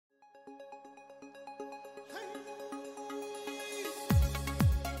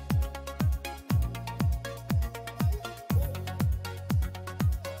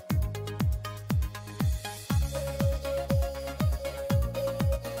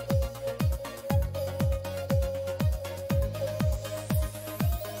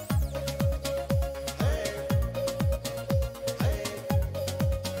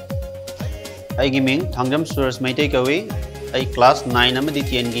ꯑꯩꯒꯤ ꯃꯤꯡ ꯊꯥꯡꯖꯝ ꯁꯨꯔꯖ ꯃꯩꯇꯩ ꯀꯧꯏ ꯑꯩ ꯀ꯭ꯂꯥꯁ 9 ꯑꯃꯗꯤ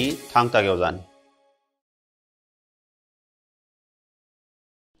 10 ꯒꯤ ꯊꯥꯡ ꯇꯥꯒꯤ ꯑꯣꯖꯥꯅꯤ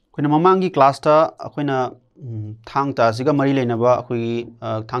ꯑꯩꯈꯣꯏꯅ ꯃꯃꯥꯡꯒꯤ ꯀ꯭ꯂꯥꯁꯇ ꯑꯩꯈꯣꯏꯅ ꯊꯥꯡ ꯇꯥꯁꯤꯒ ꯃꯔꯤ ꯂꯩꯅꯕ ꯑꯩꯈꯣꯏꯒꯤ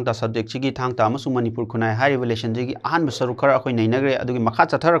ꯊꯥꯡ ꯇꯥ ꯁꯕꯖꯦꯛꯁꯤꯒꯤ ꯊꯥꯡ ꯇꯥ ꯑꯃꯁꯨꯡ ꯃꯅꯤꯄꯨꯔ ꯈꯨꯟꯅꯥꯏ ꯍꯥꯏꯔꯤꯕ ꯂꯦꯁꯟꯁꯤꯒꯤ ꯑꯍꯥꯟꯕ ꯁꯔꯨꯛ ꯈꯔ ꯑꯩꯈꯣꯏ ꯅꯩꯅꯈ꯭ꯔꯦ ꯑꯗꯨꯒꯤ ꯃꯈꯥ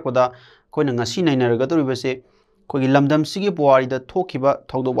ꯆꯠꯊꯔꯛꯄꯗ ꯑꯩꯈꯣꯏꯅ ꯉꯁꯤ ꯅꯩꯅꯔꯒꯗꯧꯔꯤꯕꯁꯦ ꯑꯩꯈꯣꯏꯒꯤ ꯂꯝꯗꯝꯁꯤꯒꯤ ꯄꯨꯋꯥꯔꯤꯗ ꯊꯣꯛꯈꯤꯕ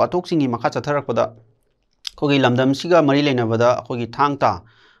ꯊꯧꯗꯣꯛ ꯋꯥꯊꯣꯛꯁꯤꯡꯒꯤ ꯃꯈꯥ ꯆꯠꯊꯔꯛꯄꯗ ꯑꯩꯈꯣꯏꯒꯤ ꯂꯝꯗꯝꯁꯤꯒ ꯃꯔꯤ ꯂꯩꯅꯕꯗ ꯑꯩꯈꯣꯏꯒꯤ ꯊꯥꯡ ꯇꯥ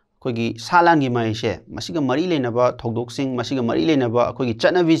ꯑꯩꯈꯣꯏꯒꯤ ꯁꯥꯂꯥꯟꯒꯤ ꯃꯔꯤꯁꯦ ꯃꯁꯤꯒ ꯃꯔꯤ ꯂꯩꯅꯕ ꯊꯧꯗꯣꯛꯁꯤꯡ ꯃꯁꯤꯒ ꯃꯔꯤ ꯂꯩꯅꯕ ꯑꯩꯈꯣꯏꯒꯤ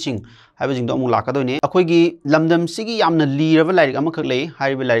ꯆꯠꯅꯕꯤꯁꯤꯡ ꯍꯥꯏꯕꯁꯤꯡꯗꯣ ꯑꯃꯨꯛ ꯂꯥꯛꯀꯗꯣꯏꯅꯦ ꯑꯩꯈꯣꯏꯒꯤ ꯂꯝꯗꯝꯁꯤꯒꯤ ꯌꯥꯝꯅ ꯂꯤꯔꯕ ꯂꯥꯏꯔꯤꯛ ꯑꯃꯈꯛ ꯂꯩ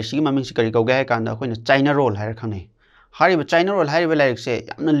ꯍꯥꯏꯔꯤꯕ ꯂꯥꯏꯔꯤꯛꯁꯤꯒꯤ ꯃꯃꯤꯡꯁꯤ ꯀꯔꯤ ꯀꯧꯒꯦ ꯍꯥꯏ ꯀꯥꯟꯗ ꯑꯩꯈꯣꯏꯅ ꯆꯥꯏꯅꯥꯔꯣꯜ ꯍꯥꯏꯔ ꯈꯪꯅꯩ ꯍꯥꯏꯔꯤꯕ ꯆꯥꯏꯅꯥꯔꯣꯜ ꯍꯥꯏꯔꯤꯕ ꯂꯥꯏꯔꯤꯛꯁꯦ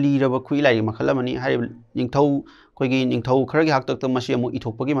ꯌꯥꯝꯅ ꯂꯤꯔꯕ ꯈꯨꯏ ꯂꯥꯏꯔꯤꯛ ꯃꯈꯜ ꯑꯃꯅꯤ ꯍꯥꯏꯔꯤꯕ ꯅꯤꯡꯊꯧ ꯈꯔꯒꯤ ꯍꯥꯛꯇꯛꯇ ꯃꯁꯤ ꯑꯃꯨꯛ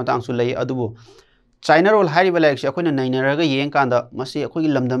ꯏꯊꯣꯛꯄꯒꯤ ꯃꯇꯥꯡꯁꯨ ꯂꯩ ꯑꯗꯨꯕꯨ ꯆꯥꯏꯅꯥꯔꯣꯜ ꯍꯥꯏꯔꯤꯕ ꯂꯥꯏꯔꯤꯛꯁꯦ ꯑꯩꯈꯣꯏꯅ ꯅꯩꯅꯔꯒ ꯌꯦꯡꯀꯥꯟꯗ ꯃꯁꯤ ꯑꯩꯈꯣꯏꯒꯤ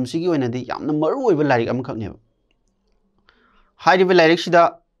ꯂꯝꯗꯝꯁꯤꯒꯤ ꯑꯣꯏꯅꯗꯤ ꯌꯥꯝꯅ ꯃꯔꯨꯑꯣꯏꯕ ꯂꯥꯏꯔꯤꯛ ꯑꯃꯈꯛꯅꯦꯕ ꯍꯥꯏꯔꯤꯕ ꯂꯥꯏꯔꯤꯛꯁꯤꯗ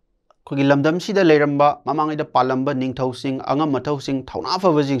ꯑꯩꯈꯣꯏꯒꯤ ꯂꯝꯗꯝꯁꯤꯗ ꯂꯩꯔꯝꯕ ꯃꯃꯥꯡꯉꯩꯗ ꯄꯥꯜꯂꯝꯕ ꯅꯤꯡꯊꯧꯁꯤꯡ ꯑꯉꯝ ꯃꯊꯧꯁꯤꯡ ꯊꯧꯅꯥ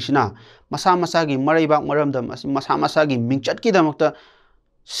ꯐꯕꯁꯤꯡꯁꯤꯅ ꯃꯁꯥ ꯃꯁꯥꯒꯤ ꯃꯔꯩꯕꯥꯛ ꯃꯔꯝꯗꯝ ꯃꯁꯥ ꯃꯁꯥꯒꯤ ꯃꯤꯡꯆꯠꯀꯤꯗꯃꯛꯇ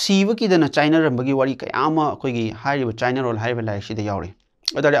ꯁꯤꯕꯒꯤꯗꯅ ꯆꯥꯏꯅꯔꯝꯕꯒꯤ ꯋꯥꯔꯤ ꯀꯌꯥ ꯑꯃ ꯑꯩꯈꯣꯏꯒꯤ ꯍꯥꯏꯔꯤꯕ ꯆꯥꯏꯅꯥꯔꯣꯜ ꯍꯥꯏꯔꯤꯕ ꯂꯥꯏꯔꯤꯛꯁꯤꯗ ꯌꯥꯎꯔꯤ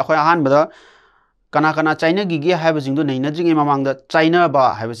ꯑꯗꯨꯇꯥꯔꯗꯤ ꯑꯩꯈꯣꯏ ꯑꯍꯥꯟꯕꯗ ꯀꯅꯥ ꯆꯥꯏꯅꯒꯤꯒꯦ ꯍꯥꯏꯕꯁꯤꯡꯗꯨ ꯅꯩꯅꯗ꯭ꯔꯤꯉꯩ ꯃꯃꯥꯡꯗ ꯆꯥꯏꯅꯕ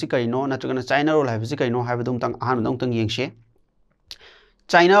ꯍꯥꯏꯕꯁꯤ ꯀꯔꯤꯅꯣ ꯅꯠꯇ꯭ꯔꯒꯅ ꯆꯥꯏꯅꯥꯔꯣꯜ ꯍꯥꯏꯕꯁꯤ ꯀꯔꯤꯅꯣ ꯍꯥꯏꯕꯗꯨ ꯑꯍꯥꯟꯕꯗ ꯑꯃꯨꯛꯇꯪ ꯌꯦꯡꯁꯤ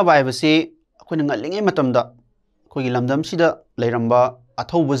ꯆꯥꯏꯅꯕ ꯍꯥꯏꯕꯁꯤ ꯑꯩꯈꯣꯏꯅ ꯉꯜꯂꯤꯉꯩ ꯃꯇꯝꯗ ꯑꯩꯈꯣꯏꯒꯤ ꯂꯝꯗꯝꯁꯤꯗ ꯂꯩꯔꯝꯕ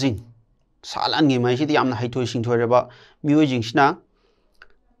ꯑꯊꯧꯕꯁꯤꯡ ꯁꯥꯂꯥꯟꯒꯤ ꯃꯍꯩꯁꯤꯗ ꯌꯥꯝꯅ ꯍꯩꯊꯣꯏ ꯁꯤꯡꯊꯣꯏꯔꯕ ꯃꯤꯑꯣꯏꯁꯤꯡꯁꯤꯅ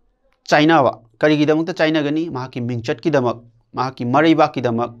ꯆꯥꯏꯅꯕ ꯀꯔꯤꯒꯤꯗꯃꯛꯇ ꯆꯥꯏꯅꯒꯅꯤ ꯃꯍꯥꯛꯀꯤ ꯃꯤꯡꯆꯠꯀꯤꯗꯃꯛ ꯃꯍꯥꯛꯀꯤ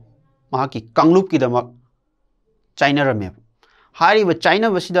ꯃꯔꯩꯕꯥꯛꯀꯤꯗꯃꯛ ꯃꯍꯥꯛꯀꯤ ꯀꯥꯡꯂꯨꯞꯀꯤꯗꯃꯛ ꯆꯥꯏꯅꯔꯝꯃꯦꯕ ꯍꯥꯏꯔꯤꯕ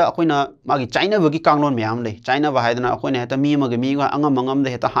ꯆꯥꯏꯅꯕꯁꯤꯗ ꯑꯩꯈꯣꯏꯅ ꯃꯥꯒꯤ ꯆꯥꯏꯅꯕꯒꯤ ꯀꯥꯡꯂꯣꯟ ꯃꯌꯥꯝ ꯂꯩ ꯆꯥꯏꯅꯕ ꯍꯥꯏꯗꯅ ꯑꯩꯈꯣꯏꯅ ꯍꯦꯛꯇ ꯃꯤ ꯑꯃꯒ ꯑꯉꯝ ꯑꯉꯝꯗ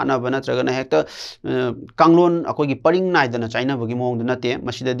ꯍꯦꯛꯇ ꯍꯥꯠꯅꯕ ꯅꯠꯇ꯭ꯔꯒꯅ ꯍꯦꯛꯇ ꯀꯥꯡꯂꯣꯟ ꯑꯩꯈꯣꯏꯒꯤ ꯄꯔꯤꯡ ꯅꯥꯏꯗꯅ ꯆꯥꯏꯅꯕꯒꯤ ꯃꯑꯣꯡꯗ ꯅꯠꯇꯦ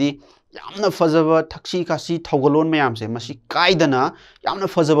ꯃꯁꯤꯗꯗꯤ ꯌꯥꯝꯅ ꯐꯖꯕ ꯊꯛꯁꯤ ꯈꯥꯁꯤ ꯊꯧꯒꯜꯂꯣꯟ ꯃꯌꯥꯝꯁꯦ ꯃꯁꯤ ꯀꯥꯏꯗꯅ ꯌꯥꯝꯅ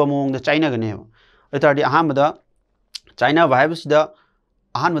ꯐꯖꯕ ꯃꯑꯣꯡꯗ ꯆꯥꯏꯅꯒꯅꯦꯕ ꯑꯗꯨꯇꯥꯔꯗꯤ ꯑꯍꯥꯟꯕꯗ ꯆꯥꯏꯅꯕ ꯍꯥꯏꯕꯁꯤꯗ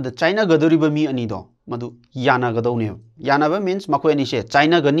ꯑꯍꯥꯟꯕꯗ ꯆꯥꯏꯅꯒꯗꯧꯔꯤꯕ ꯃꯤ ꯑꯅꯤꯗꯣ ꯃꯗꯨ ꯌꯥꯅꯒꯗꯧꯅꯦꯕ ꯌꯥꯅꯕ ꯃꯤꯟꯁ ꯃꯈꯣꯏ ꯑꯅꯤꯁꯦ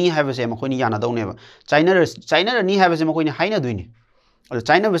ꯆꯥꯏꯅꯒꯅꯤ ꯍꯥꯏꯕꯁꯦ ꯃꯈꯣꯏꯅ ꯌꯥꯅꯗꯧꯅꯦꯕ ꯆꯥꯏꯅꯔꯅꯤ ꯍꯥꯏꯕꯁꯦ ꯃꯈꯣꯏꯅ ꯍꯥꯏꯅꯗꯣꯏꯅꯤ ꯑꯗꯣ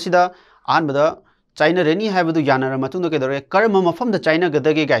ꯆꯥꯏꯅꯕꯁꯤꯗ ꯑꯍꯥꯟꯕꯗ ꯆꯥꯏꯅꯔꯅꯤ ꯍꯥꯏꯕꯗꯨ ꯌꯥꯅꯔ ꯃꯇꯨꯡꯗ ꯀꯩꯗꯧꯔꯦ ꯀꯔꯝꯕ ꯃꯐꯝꯗ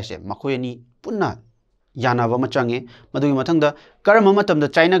ꯆꯥꯏꯅꯒꯗꯒꯦ ꯒꯥꯏꯁꯦ ꯃꯈꯣꯏ ꯑꯅꯤ ꯄꯨꯟꯅ ꯌꯥꯅꯕ ꯑꯃ ꯆꯪꯉꯤ ꯃꯗꯨꯒꯤ ꯃꯊꯪꯗ ꯀꯔꯝꯕ ꯃꯇꯝꯗ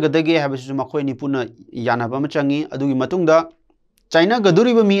ꯆꯥꯏꯅꯒꯗꯒꯦ ꯍꯥꯏꯕꯁꯤꯁꯨ ꯃꯈꯣꯏ ꯑꯅꯤ ꯄꯨꯟꯅ ꯌꯥꯅꯕ ꯑꯃ ꯆꯪꯉꯤ ꯑꯗꯨꯒꯤ ꯃꯇꯨꯡꯗ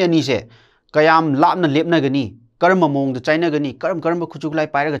ꯆꯥꯏꯅꯒꯗꯧꯔꯤꯕ ꯃꯤ ꯑꯅꯤꯁꯦ ꯀꯌꯥꯝ ꯂꯥꯞꯅ ꯂꯦꯞꯅꯒꯅꯤ ꯀꯔꯝꯕ ꯃꯑꯣꯡꯗ ꯆꯥꯏꯅꯒꯅꯤ ꯀꯔꯝꯕ ꯈꯨꯠꯁꯨ ꯈꯨꯠꯂꯥꯏ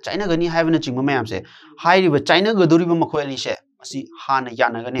ꯄꯥꯏꯔꯒ ꯆꯥꯏꯅꯒꯅꯤ ꯍꯥꯏꯕꯅꯆꯤꯡꯕ ꯃꯌꯥꯝꯁꯦ ꯍꯥꯏꯔꯤꯕ ꯆꯥꯏꯅꯒꯗꯧꯔꯤꯕ ꯃꯈꯣꯏ ꯑꯅꯤꯁꯦ ꯃꯁꯤ ꯍꯥꯟꯅ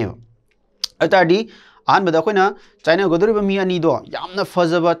ꯌꯥꯅꯒꯅꯦꯕ ꯑꯗꯨꯇꯥꯔꯗꯤ ꯑꯍꯥꯟꯕꯗ ꯑꯩꯈꯣꯏꯅ ꯆꯥꯏꯅꯒꯗꯧꯔꯤꯕ ꯃꯤ ꯑꯅꯤꯗꯣ ꯌꯥꯝꯅ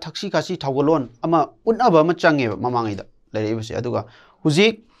ꯐꯖꯕ ꯊꯛꯁꯤ ꯈꯥꯁꯤ ꯊꯧꯒꯜꯂꯣꯟ ꯑꯃ ꯎꯠꯅꯕ ꯑꯃ ꯆꯪꯉꯦꯕ ꯃꯃꯥꯡꯉꯩꯗ ꯂꯩꯔꯛꯏꯕꯁꯦ ꯑꯗꯨꯒ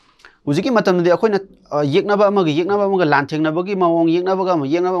ꯍꯧꯖꯤꯛꯀꯤ ꯃꯇꯝꯗꯗꯤ ꯑꯩꯈꯣꯏꯅ ꯌꯦꯛꯅꯕ ꯑꯃꯒ ꯂꯥꯟꯊꯦꯡꯅꯕꯒꯤ ꯃꯑꯣꯡ ꯌꯦꯛꯅꯕ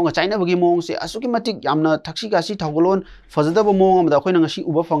ꯑꯃꯒ ꯆꯥꯏꯅꯕꯒꯤ ꯃꯑꯣꯡꯁꯦ ꯑꯁꯨꯛꯀꯤ ꯃꯇꯤꯛ ꯌꯥꯝꯅ ꯊꯛꯁꯤ ꯈꯥꯁꯤ ꯊꯧꯒꯜꯂꯣꯟ ꯐꯖꯗꯕ ꯃꯑꯣꯡ ꯑꯃꯗ ꯑꯩꯈꯣꯏꯅ ꯉꯁꯤ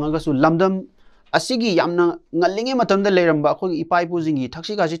ꯎꯕ ꯐꯪꯉꯒꯁꯨ ꯂꯝꯗꯝ ꯑꯁꯤꯒꯤ ꯌꯥꯝꯅ ꯉꯜꯂꯤꯉꯩ ꯃꯇꯝꯗ ꯂꯩꯔꯝꯕ ꯑꯩꯈꯣꯏꯒꯤ ꯏꯄꯥ ꯏꯄꯨꯁꯤꯡꯒꯤ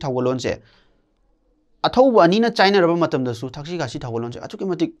ꯊꯛꯁꯤ ꯈꯥꯁꯤ ꯊꯧꯒꯜꯂꯣꯟꯁꯦ ꯑꯊꯧꯕ ꯑꯅꯤꯅ ꯆꯥꯏꯅꯔꯕ ꯃꯇꯝꯗꯁꯨ ꯊꯛꯁꯤ ꯈꯥꯁꯤ ꯊꯧꯒꯜꯂꯣꯟꯁꯦ ꯑꯁꯨꯛꯀꯤ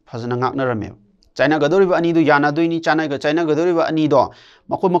ꯃꯇꯤꯛ ꯐꯖꯅ ꯉꯥꯛꯅꯔꯝꯃꯦꯕ ꯆꯥꯏꯅꯒꯗꯧꯔꯤꯕ ꯑꯅꯤꯗꯨ ꯌꯥꯅꯗꯣꯏꯅꯤ ꯆꯥꯏꯅꯒꯗꯧꯔꯤꯕ ꯑꯅꯤꯗꯣ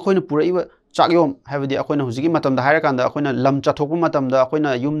ꯃꯈꯣꯏꯅ ꯄꯨꯔꯛꯏꯕ ꯆꯥꯛꯌꯣꯝ ꯍꯥꯏꯕꯗꯤ ꯑꯩꯈꯣꯏꯅ ꯍꯧꯖꯤꯛꯀꯤ ꯃꯇꯝꯗ ꯍꯥꯏꯔꯀꯥꯟꯗ ꯑꯩꯈꯣꯏꯅ ꯂꯝ ꯆꯠꯊꯣꯛꯄ ꯃꯇꯝꯗ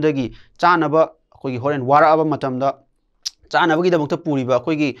ꯑꯩꯈꯣꯏꯅ ꯌꯨꯝꯗꯒꯤ ꯆꯥꯅꯕ ꯑꯩꯈꯣꯏꯒꯤ ꯍꯣꯔꯦꯟ ꯋꯥꯔꯛꯑꯕ ꯃꯇꯝꯗ ꯆꯥꯅꯕꯒꯤꯗꯃꯛꯇ ꯄꯨꯔꯤꯕ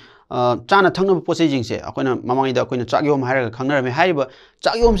ꯑꯩꯈꯣꯏꯒꯤ ꯆꯥꯅ ꯊꯛꯅꯕ ꯄꯣꯠꯆꯩꯁꯤꯡꯁꯦ ꯑꯩꯈꯣꯏꯅ ꯃꯃꯥꯡꯉꯩꯗ ꯑꯩꯈꯣꯏꯅ ꯆꯥꯛꯌꯣꯝ ꯍꯥꯏꯔꯒ ꯈꯪꯅꯔꯝꯃꯦ ꯍꯥꯏꯔꯤꯕ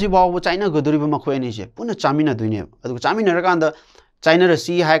ꯆꯥꯛꯌꯣꯝꯁꯤ ꯐꯥꯎꯕ ꯆꯥꯏꯅꯒꯗꯧꯔꯤꯕ ꯃꯈꯣꯏ ꯑꯅꯤꯁꯦ ꯄꯨꯟꯅ ꯆꯥꯃꯤꯟꯅꯗꯣꯏꯅꯦꯕ ꯑꯗꯨꯒ ꯆꯥꯃꯤꯟꯅꯔꯀꯥꯟꯗ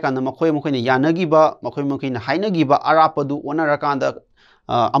ꯆꯥꯏꯅꯔꯁꯤ ꯍꯥꯏꯔꯀꯥꯟꯗ ꯃꯈꯣꯏꯅ ꯌꯥꯅꯈꯤꯕ ꯃꯈꯣꯏꯅ ꯍꯥꯏꯅꯈꯤꯕ ꯑꯔꯥꯞꯄꯗꯨ ꯑꯣꯟꯅꯔꯀꯥꯟꯗ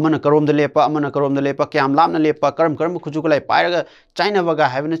ꯑꯃꯅ ꯀꯔꯣꯝꯗ ꯂꯦꯞꯄ ꯀꯌꯥꯝ ꯂꯥꯞꯅ ꯂꯦꯞꯄ ꯀꯔꯝꯕ ꯈꯨꯠꯁꯨ ꯈꯨꯠꯂꯥꯏ ꯄꯥꯏꯔꯒ ꯆꯥꯏꯅꯕꯒ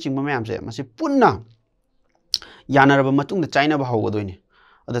ꯍꯥꯏꯕꯅꯆꯤꯡꯕ ꯃꯌꯥꯝꯁꯦ ꯃꯁꯤ ꯄꯨꯟꯅ ꯌꯥꯅꯔꯕ ꯃꯇꯨꯡꯗ ꯆꯥꯏꯅꯕ ꯍꯧꯒꯗꯣꯏꯅꯤ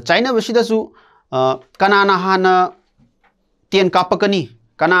ꯑꯗ ꯆꯥꯏꯅꯕꯁꯤꯗꯁꯨ ꯀꯅꯥꯅ ꯍꯥꯟꯅ ꯇꯦꯟ ꯀꯥꯞꯄꯛꯀꯅꯤ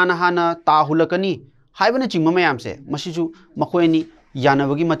ꯀꯅꯥꯅ ꯍꯥꯟꯅ ꯇꯥ ꯍꯨꯜꯂꯛꯀꯅꯤ ꯍꯥꯏꯕꯅꯆꯤꯡꯕ ꯃꯌꯥꯝꯁꯦ ꯃꯁꯤꯁꯨ ꯃꯈꯣꯏ ꯑꯅꯤ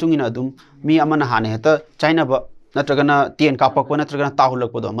ꯌꯥꯅꯕꯒꯤ ꯃꯇꯨꯡ ꯏꯟꯅ ꯑꯗꯨꯝ ꯃꯤ ꯑꯃꯅ ꯍꯥꯟꯅ ꯍꯦꯛꯇ ꯆꯥꯏꯅꯕ ꯅꯠꯇ꯭ꯔꯒꯅ ꯇꯦꯟ ꯀꯥꯞꯄꯛꯄ ꯅꯠꯇ꯭ꯔꯒꯅ ꯇꯥ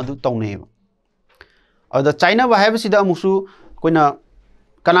ꯍꯨꯜꯂꯛꯄꯗꯣ ꯃꯗꯨ ꯇꯧꯅꯩꯌꯦꯕ ꯑꯗꯨꯗ ꯆꯥꯏꯅꯕ ꯍꯥꯏꯕꯁꯤꯗ ꯑꯃꯨꯛꯁꯨ ꯑꯩꯈꯣꯏꯅ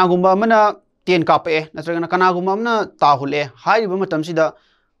ꯀꯅꯥꯒꯨꯝꯕ ꯑꯃꯅ ꯇꯦꯟ ꯀꯥꯞꯄꯛꯑꯦ ꯅꯠꯇ꯭ꯔꯒꯅ ꯀꯅꯥꯒꯨꯝꯕ ꯑꯃꯅ ꯇꯥ ꯍꯨꯜꯂꯛꯑꯦ ꯍꯥꯏꯔꯤꯕ ꯃꯇꯝꯁꯤꯗ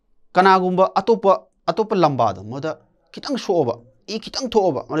ꯀꯅꯥꯒꯨꯝꯕ ꯑꯇꯣꯞꯄ ꯂꯝꯕꯥꯗꯣ ꯃꯗ ꯈꯤꯇꯪ ꯁꯣꯛꯑꯕ ꯈꯤꯇꯪ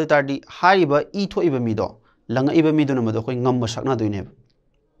ꯊꯣꯛꯑꯕ ꯑꯗꯨ ꯇꯥꯔꯗꯤ ꯍꯥꯏꯔꯤꯕ ꯊꯣꯛꯏꯕ ꯃꯤꯗꯣ ꯂꯪꯉꯛꯏꯕ ꯃꯤꯗꯨꯅ ꯃꯗꯨ ꯑꯩꯈꯣꯏ ꯉꯝꯕ ꯁꯛꯅꯗꯣꯏꯅꯦꯕ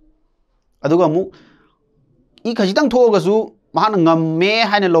ꯑꯗꯨꯒ ꯑꯃꯨꯛ ꯈꯖꯤꯛꯇꯪ ꯊꯣꯛꯑꯒꯁꯨ ꯃꯍꯥꯛꯅ ꯉꯝꯃꯦ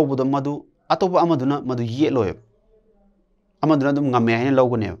ꯍꯥꯏꯅ ꯂꯧꯕꯗꯣ ꯃꯗꯨ ꯑꯇꯣꯞꯄ ꯑꯃꯗꯨꯅ ꯃꯗꯨ ꯌꯦꯠꯂꯣꯏꯕ ꯑꯃꯗꯨꯅ ꯑꯗꯨꯝ ꯉꯝꯃꯦ ꯍꯥꯏꯅ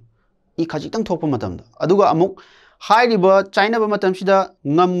ꯂꯧꯒꯅꯦꯕ ꯈꯖꯤꯛꯇꯪ ꯊꯣꯛꯄ ꯃꯇꯝꯗ ꯑꯗꯨꯒ ꯑꯃꯨꯛ ꯍꯥꯏꯔꯤꯕ ꯆꯥꯏꯅꯕ ꯃꯇꯝꯁꯤꯗ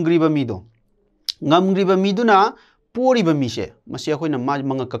ꯉꯝꯈ꯭ꯔꯤꯕ ꯃꯤꯗꯨꯅ ꯄꯣꯔꯤꯕ ꯃꯤꯁꯦ ꯃꯁꯤ ꯑꯩꯈꯣꯏꯅ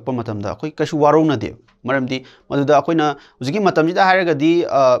ꯃꯉꯛ ꯀꯛꯄ ꯃꯇꯝꯗ ꯑꯩꯈꯣꯏ ꯀꯩꯁꯨ ꯋꯥꯔꯧꯅꯗꯦꯕ ꯃꯔꯝꯗꯤ ꯃꯗꯨꯗ ꯑꯩꯈꯣꯏꯅ ꯍꯧꯖꯤꯛꯀꯤ ꯃꯇꯝꯁꯤꯗ ꯍꯥꯏꯔꯒꯗꯤ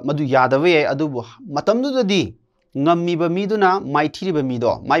ꯃꯗꯨ ꯌꯥꯗꯕ ꯌꯥꯏ ꯑꯗꯨꯕꯨ ꯃꯇꯝꯗꯨꯗꯗꯤ ꯉꯝꯃꯤꯕ ꯃꯤꯗꯨꯅ ꯃꯥꯏꯊꯤꯔꯤꯕ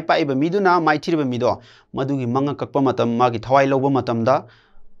ꯃꯤꯗꯣ ꯃꯥꯏ ꯄꯥꯛꯏꯕ ꯃꯤꯗꯨꯅ ꯃꯥꯏꯊꯤꯔꯤꯕ ꯃꯤꯗꯣ ꯃꯗꯨꯒꯤ ꯃꯉꯛ ꯀꯛꯄ ꯃꯇꯝ ꯃꯥꯒꯤ ꯊꯋꯥꯏ ꯂꯧꯕ ꯃꯇꯝꯗ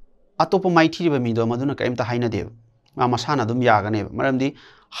अतोप माइथीब मीदो मदुना करिमता हाइनदेब मा मसाना दुम यागनेब मरमदी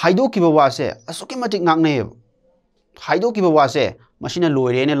हाइदोकिबा वासे असुकी मतिक नागनेब हाइदोकिबा वासे मसिना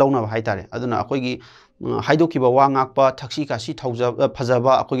लोइरेने लौना हाइतारे अदुना अखोइगी हाइदोकिबा वा ngakpa thakси kasi thौजा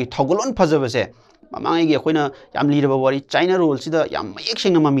फजबा अखोइगी थौगलोन फजबसे ममांगी अखोइना याम लीरबा वारी चाइना रोल सिदा याम मयेक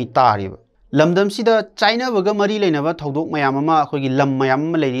सेंगना ममी तारिब लमदम सिदा चाइना बगा मरी लेनबा थौदोक मयाम अमा अखोइगी लम मयाम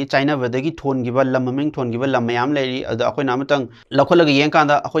अमा लेरी चाइना बदगी थोनगिबा लम ममिंग थोनगिबा लम मयाम लेरी अदा अखोइना अमतंग लखोलगा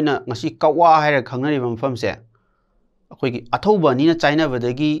येंकांदा अखोइना ngasi कवा हाइरा खंगनरिबा मफमसे अखोइगी अथौबा नीना चाइना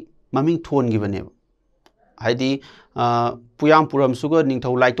बदगी ममिंग थोनगिबने हाइदी पुयाम पुरम सुगा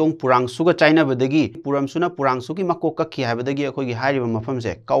निंगथौ लाइतोंग पुरांग सुगा चाइना बदगी पुरम सुना पुरांग सुगी मकोक कखि हाइबदगी अखोइगी हाइरिबा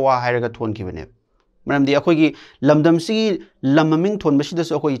मफमसे कवा हाइरगा थोनगिबने मरमदी अखोइगी लमदम सिगी लममिंग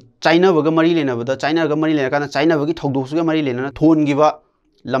थोनबसिदसु अखोइ चाइना बगा मरी लेनबदा चाइना गा मरी लेनकाना चाइना बगी थौदोक सुगा मरी लेनना थोनगिबा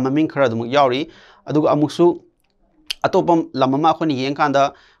लममिंग खरा दमुक यावरी अदुगा अमुकसु अतोपम लममा अखोइनी येंकांदा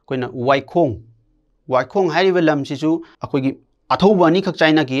अखोइना वाइखोंग हाइरिबा लमसिसु अखोइगी अथौबा नि खक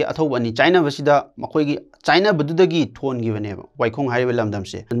चाइना की अथौबा नि चाइना बसिदा मखोइगी चाइना बदुदगी थोनगिबने वाइखोंग हाइरिबा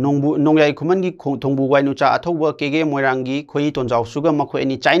लमदमसे नोंगयाई खुमनगी थोंबु वाइनुचा अथौबा केगे मोइरांगी खोई तोंजाव सुगा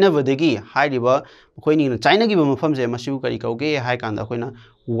मखोइनी चाइना बदगी हाइरिबा मखोइनी चाइना की मफमसे मसिउ करी कौगे हाइ कांदा अखोइना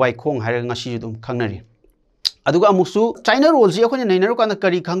वाइखोंग हाइरगा ngasi दुम खंगनरि अदुगा अमुकसु चाइना रोलसि अखोइना नैनरु कांदा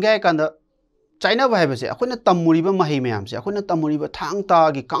करी खंगे हाइ कांदा चाइना बाइबसे अखोइना तम्मुरिबा महि मयामसे अखोइना तम्मुरिबा थांग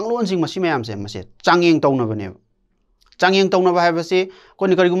तागी कांगलोनसिंग मसि मयामसे मसे चांगेंग तौनबने चांगेंग तौनबा हाइबसे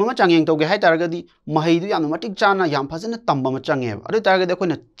कोनि करिगुमा चांगेंग तौगे हाइ तारगदी महिदु याम मटिक चाना याम फजन तम्बा म चांगे अदु तारगदी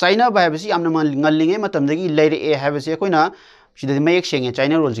अखोइना चाइना बाइबसे याम ngaliंगे मतमदगी लेरे ए हाइबसे अखोइना सिदि मयेक सेंगे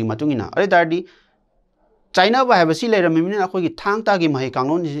चाइना रोलसिंग मतुंगिना अदु तारदी चाइना बाइबसे लेरमिमिना अखोइगी थांग तागी महि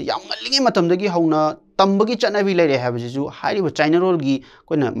कांगलोन याम ngaliंगे मतमदगी हौना तम्बगी चटनाबी लेरे हाइबसेसु हाइरिबा चाइना रोलगी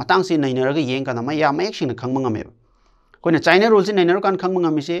कोइना मतांगसे नैनरगा येंग काना मा याम मयेक सेंगना खंगबा ngame कोइना चाइना रोलसे नैनर कान खंगबा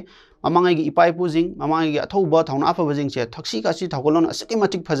ngamiसे ममांगी इपाइपुजिंग ममांगी अथौबा थौना अफबजिंग से थक्सी कासी थौगलोन असके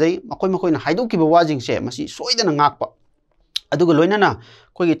मटिक फजै मखोइना हाइदोकिबा वाजिंग से मसी सोइदना ngakpa अदुगा लोइनाना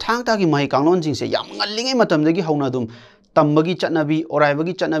कोइगी थांग तागी महि कांगलोनजिंग से याम ngaliंगे मतमदगी हौना दुम तम्बगी चटनाबी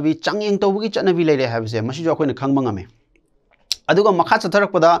ओराइबगी चटनाबी चांगेंग तौबगी चटनाबी लेरे हाइबसे मसी जो अखोइना खंगबा ngame अदुगा मखा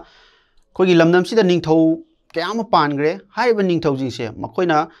चथरकपदा कोइगी लमदमसिदा निंगथौ कयाम पानग्रे हाइबा निंगथौजिंग से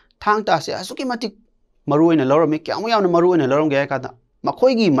मखोइना थांग तासे असुकी मटिक मरुओइना लौरमी कयाम यावना मरुओइना लौरमगे हाइ कादा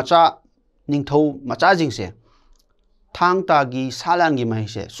मखोइगी मचा निंगथौ मचाजिंग से थांग तागी सालानगी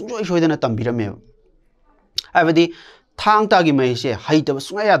महिसे सुंजोइ सोइदना तंबिरमे हाइबदी थांग तागी महिसे हाइतब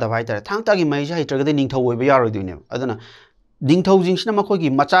सुंगा यादब हाइतारे थांग तागी महिसे हाइत्रगदे निंगथौ ओइबा यारोइदुने अदना निंगथौजिंगसिना मखोइगी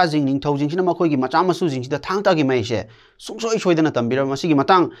मचाजिंग निंगथौजिंगसिना मखोइगी मचा मसुजिंगसिदा थांग तागी महिसे सुंजोइ सोइदना तंबिरम मसिगी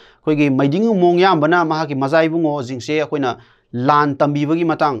मतंग कोइगी मैदिंगु मोंग यामबना माहागी मजाइबुंगो जिंगसे अखोइना लान तंबिबगी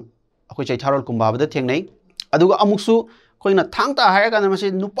मतंग अखोइ चैथारोल कुंबाबदा थेंगनै अदुगा अमुकसु कोइना थांग ता हाइरगा मसे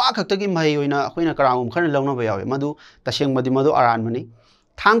नुपा खक्तगी महि ओइना अखोइना करांगुम खरन लौनबा यावे मदु तसेंगमदि मदु आरानमनि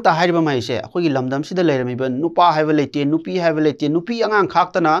थांग ता हाइरबा महिसे अखोइगी लमदम सिदा लेरमिबा नुपा हाइबा लेते नुपी हाइबा लेते नुपी अंगांग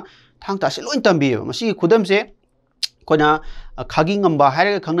खाक्तना थांग तासे लोइन तंबियो मसिगी खुदमसे कोइना खागी ngamba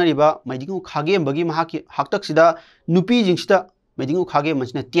हाइरगा खंगनरिबा मैदिंगु खागेमबगी महाकी हाक्तकसिदा नुपी जिंगसिदा मैदिंगु खागे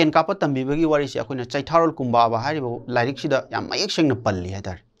मसिना तेन कापा तंबिबगी वारिसे अखोइना चैथारोल कुंबाबा हाइरिबा लाइरिकसिदा याम मयेक सेंगना पल्ली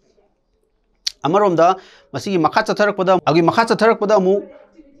हाइतार अमरोमदा मसिगी मखा चथरकपदा अगी मखा चथरकपदा मु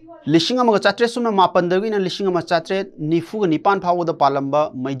लिसिंग अमगा चात्रे सुना मापनदगिना लिसिंग अमा चात्रे निफुगा निपान फावदा पालंबा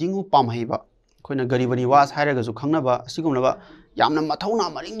मैदिंगु पामहैबा अखोइना गरीबनी वास हाइरगाजु खंगनबा असिगुमनबा यामना मथौना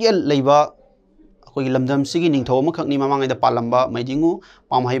मरिंगेल लैबा अखोइगी लमदम सिगी निंगथौ अमखकनि ममांगैदा पालंबा मैदिंगु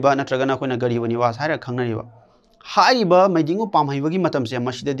पामहैबा नत्रगना अखोइना गरीबनी वास हाइरा खंगनरिबा हाइबा मैदिंगु पामहैबगी मतमसे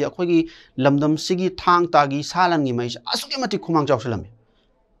मसिददि अखोइगी लमदम सिगी थांग तागी सालनगी मैस असुके मति खुमांग चावसलमे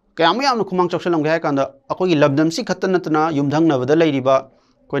कयाम यामना खुमांग चावसलमगे हाइ कांदा अखोइगी लमदम सि खत्त नतना युमधंगनबदा लैरिबा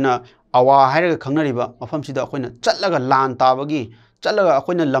कोइना अवा हाइरगा खंगनरिबा मफमसिदा अखोइना चटलगा लान ताबगी चटलगा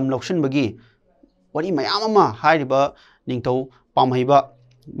अखोइना लम लौसनबगी वरि मयाम अमा हाइरिबा निंगथौ पामहैबा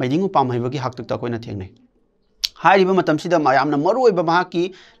मैदिंगु पामहैबगी हाक्तकता अखोइना थेंगनै हाइरिबा मतमसिदा मयामना मरुओइबा महाकी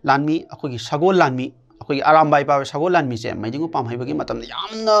लानमी अखोइगी सगोल लानमी अखोइगी आरामबाई पाबे सगोल लानमी से मैदिंगु पामहैबगी मतमदा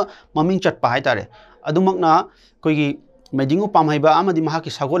यामना ममिंग चटपा हाइतारे अदुमकना अखोइगी मैदिंगु पामहैबा आमदि महाकी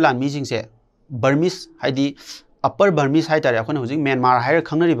सगोल लानमी जिंगसे बर्मिस हाइदि अपर Burmese हाइतारे अखोइना हुजिक Myanmar higher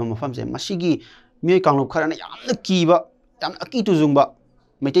खंगनरिबा मफमसे मसिगी मिय कांगलुप Kharna यामना कीबा यामना अकी तुजुंगबा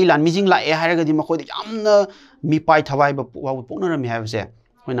Meitei लानमी जिंग लाए हाइरगदि मखोइदि यामना मिपाइ थवाइबा पोकनरमी हाइबसे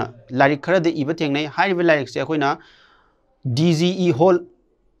अखोइना लाइरिक खरदे इबा थेंगनै हाइरिबा लाइरिक से अखोइना DGE हॉल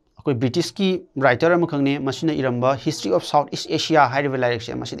अखोइ ब्रिटिश की राइटर अमा खंगने मसिना इरंबा history of south east Asia हाइरिबा lyric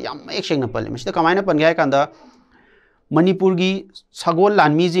से मसिदा याम एक सेंगना पल्ले मसिदा कमाइना पनगे हाइ कांदा मणिपुर की सगोल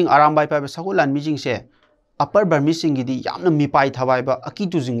लानमी जिंग आरामबाई पाबे सगोल लानमी जिंग से अपर बर्मीसिंगी यामना मिपाई थवाइबा अकी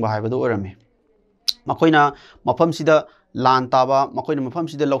तुजिंगबा हाइबदो ओरमे मखोइना मफमसिदा लान ताबा मखोइना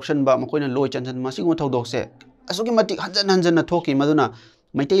मफमसिदा लौसनबा मखोइना लोय चनसन मसिगो थौदोकसे असुगी मतिक हंजन हंजन थोकी मदुना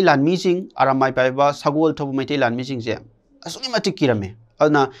मैतै लानमीसिंग आरामाई पाइबा सगोल थोब मैतै लानमीसिंगसे असुगी मतिक किरमे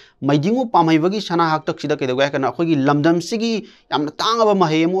अदना मैदिंगु पामैबगी सना हाक्तक्सिदा केदोगा कना अखोगी लमदमसिगी यामना तांगबा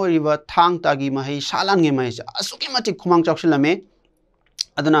महै अम ओरिबा थांग तागी महै सालानगे महै असुगी मतिक खुमांग चौसिलमे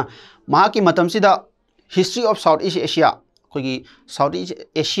अदना महाकी मतमसिदा history of south east Asia अखोगी south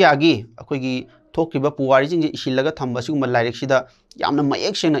east Asia की अखोगी थोक्रिबा पुवारीजिंग इसिलगा थंबा सिगुम लाइरेक्सिदा यामना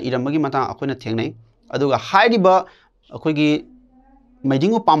मयेक सेंगना इरमबगी मता अखोइना थेंगनै अदुगा हाइरिबा अखोगी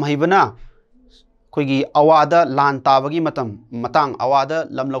मैदिंगु पामहैबना अखोगी अवादा लान ताबगी मतंग अवादा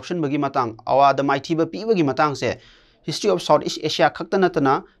लमलौसनबगी मतंग अवादा माइथीबा पीबगी मतंग से history of south east Asia खक्ता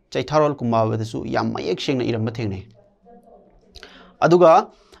नतना Cheitharol कुमाबदसु याम मयेक सेंगना इरमबा थेंगनै अदुगा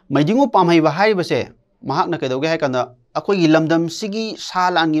मैदिंगु पामहैबा हाइरिबसे महाकना कैदोगे हाइकंदा अखोगी लमदम सिगी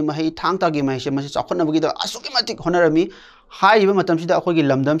सालांगी महै थांग तागी महै से मसी चाखोनबगी द असुगी मतिक होनरमी हाइबा मतमसिदा अखोगी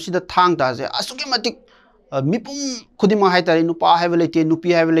लमदम सिदा थांग ताजे असुगी मतिक मिपुम खुदिमा हाइतारे नुपा हाइबा लेते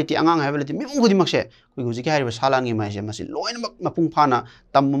नुपी हाइबा लेते अंगांग हाइबा लेते मिपुम खुदिमक से कोई हुजिक हाइबा सालांगी महै से मसी लोइनमक मपुंग फाना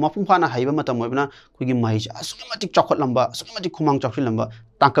तम मपुंग फाना हाइबा मतम ओइबना कोगी महै से असुगी मतिक चाखोलंबा असुगी मतिक खुमांग चाखिलंबा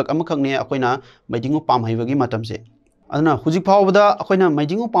तांकक अमखकने अखोइना मैदिंगु पामहैबगी मतम से अदना हुजिक फावबदा अखोइना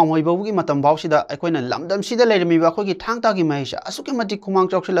मैदिंगु पामहैबगी मतम बावसिदा अखोइना लमदम सिदा लेरमीबा अखोगी थांग तागी महै से असुगी मतिक खुमांग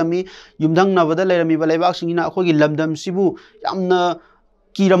चाखिलमी युमधंग नबदा लेरमीबा लेबाक सिंगिना अखोगी लमदम सिबु यामना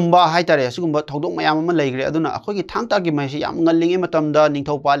किरम्बा हाइतारे असुगुम्बा थौदोक मयाम अमा लेग्रे अदुना अखोगी थांग तागी महै से याम ngaliंगे मतमदा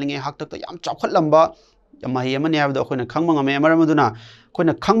निंगथौ पालिंगे हाक्तक याम चाखोलंबा महै अमने हाबदा अखोइना खंगबा ngame अमरमदुना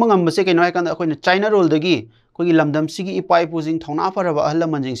अखोइना खंगबा ngambase canoe हाइकंदा अखोइना China role दगी अखोगी लमदम सिगी इपाई पुजिंग थौना फरबा अहल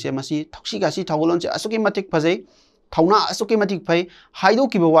मंजिंग से मसी थक्सी गासी थौगोलन से असुगी मतिक फजै थौना असुकी मतिक फै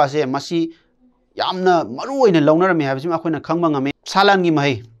हाइदोकिबा वासे मसी यामना मरु ओइना लौनरमे हाबसिम अखोइना खंगबा ngame सालानगी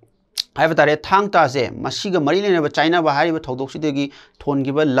महै हाइबा तारे थांग तासे मसीगा मरि लेनेबा चाइना बा हारिबा थौदोकसिदगी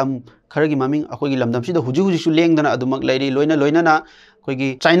थोनगिबा लम खरगी ममिंग अखोगी लमदमसिदा हुजि हुजिसु लेंगदना अदुमक लैरि लोइना लोइनाना अखोगी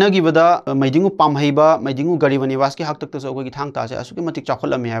चाइना गिबदा मैदिंगु पामहैबा मैदिंगु गरीब निवास की हक्तक्तसु अखोगी थांग तासे असुकी मतिक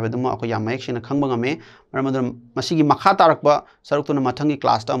चाखोलमे हाइबदुमा अखो याम मयेक सेना खंगबा ngame मरमदुम मसीगी मखा तारकबा सरुक्तुना मथंगी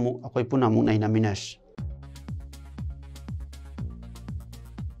क्लास ता अमु अखोई पुना अमु नैना मिनस।